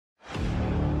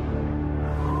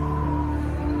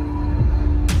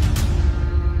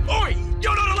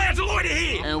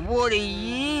What are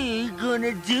you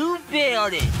gonna do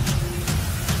about it?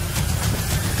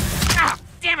 Ah,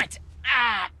 damn it!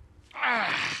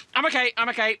 I'm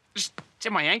okay. Just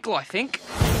to my ankle, I think.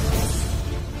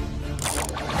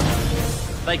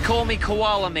 They call me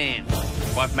Koala Man.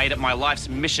 I've made it my life's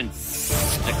mission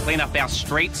to clean up our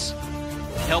streets,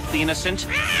 help the innocent,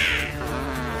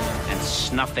 and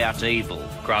snuff out evil.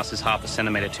 Grass is half a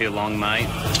centimetre too long, mate.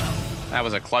 That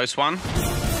was a close one.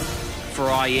 For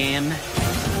I am...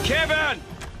 Kevin!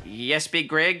 Yes, Big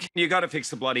Greg? You gotta fix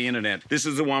the bloody internet. This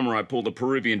is the one where I pulled the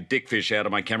Peruvian dickfish out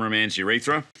of my cameraman's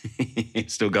urethra.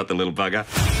 Still got the little bugger.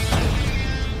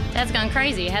 Dad's gone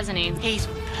crazy, hasn't he? He's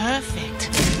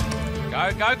perfect.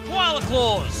 Go, Koala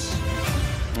Claws!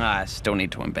 I still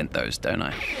need to invent those, don't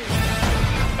I?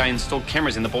 I installed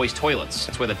cameras in the boys' toilets.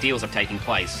 That's where the deals are taking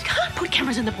place. Can't put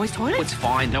cameras in the boys' toilets. It's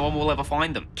fine. No one will ever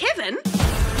find them. Kevin?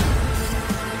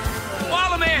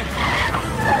 Koala Man!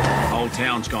 Whole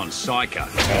town's gone psycho.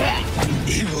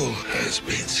 Evil has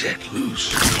been set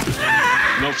loose.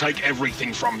 They'll take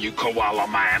everything from you, Koala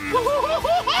Man.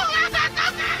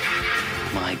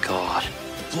 My God.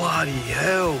 Bloody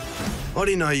hell. I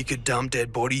didn't know you could dump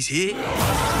dead bodies here.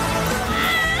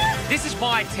 This is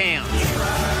my town.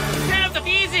 Turn up the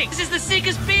music. This is the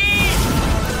sickest bit.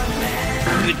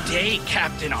 Good day,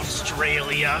 Captain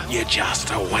Australia. You're just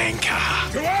a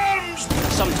wanker. To arms!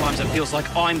 Sometimes it feels like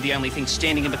I'm the only thing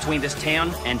standing in between this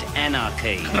town and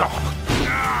anarchy. Oh,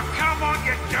 come on,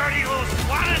 you dirty little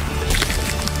slut!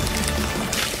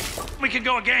 We can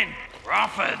go again.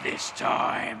 Rougher this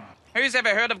time. Who's ever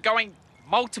heard of going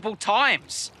multiple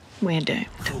times? We're doomed.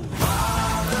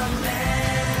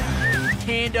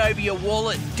 Hand over your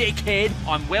wallet, dickhead.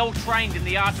 I'm well trained in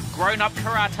the art of grown-up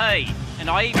karate, and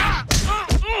I even...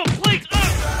 please!